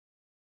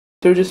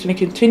So we're just going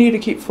to continue to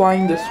keep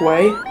flying this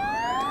way.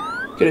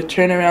 Gonna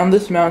turn around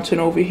this mountain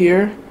over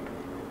here.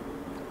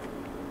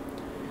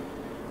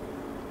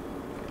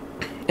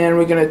 And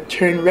we're gonna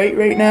turn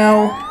right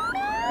now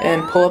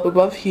and pull up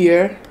above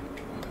here.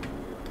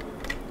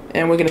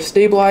 And we're gonna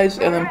stabilize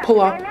and then pull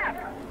up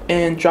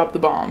and drop the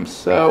bombs.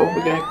 So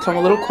we're gonna come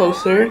a little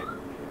closer.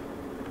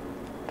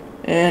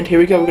 And here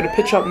we go, we're gonna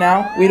pitch up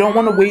now. We don't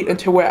want to wait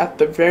until we're at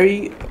the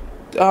very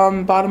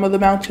bottom of the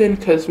mountain,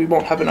 because we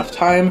won't have enough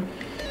time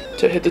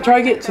to hit the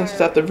target since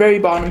it's at the very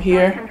bottom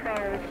here.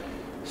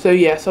 So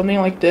yeah, something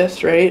like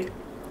this, right?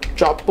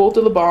 Drop both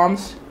of the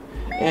bombs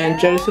and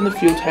jettison the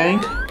fuel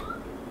tank.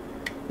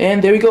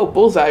 And there we go,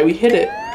 bullseye, we hit it.